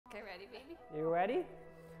ready, baby? You ready?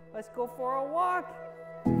 Let's go for a walk.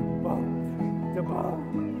 Boom, da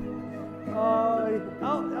boom. Oh,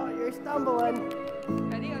 you're stumbling.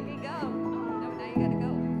 Ready? Okay, go. No, now you gotta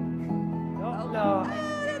go. No, no.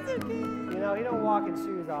 That's okay. You know, he don't walk in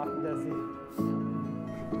shoes often, does he?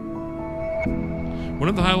 One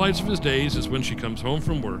of the highlights of his days is when she comes home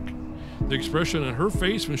from work. The expression on her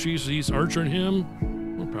face when she sees Archer and him,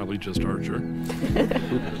 well, probably just Archer.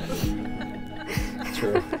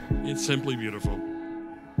 True. It's simply beautiful.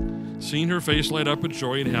 Seeing her face light up with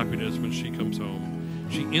joy and happiness when she comes home,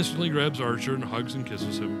 she instantly grabs Archer and hugs and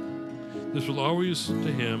kisses him. This will always, to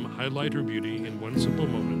him, highlight her beauty in one simple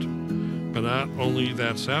moment. But not only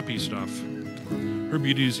that sappy stuff. Her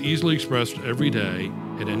beauty is easily expressed every day,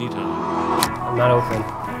 at any time. I'm not open.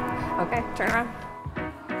 Okay, turn around.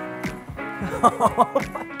 Oh my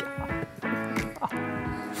God.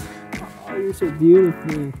 Oh, you're so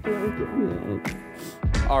beautiful.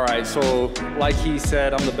 All right, so like he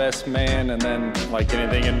said, I'm the best man, and then like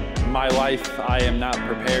anything in my life, I am not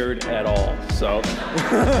prepared at all, so.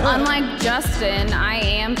 Unlike Justin, I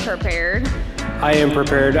am prepared. I am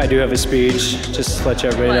prepared. I do have a speech, just to let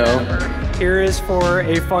everybody know. Here is for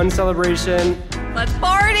a fun celebration. Let's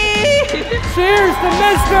party! Cheers to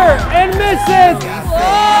Mr. and Mrs.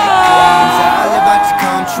 All about to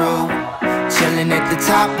come true. Chilling at the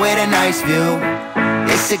top with a nice view.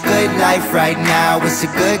 It's a good life right now. It's a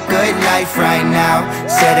good life right now.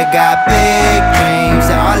 Said I got big dreams.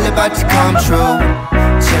 They're all about to come true.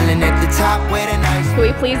 Chilling at the top with a nice view. Can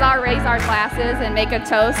we please all raise our glasses and make a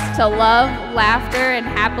toast to love, laughter, and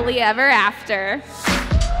happily ever after?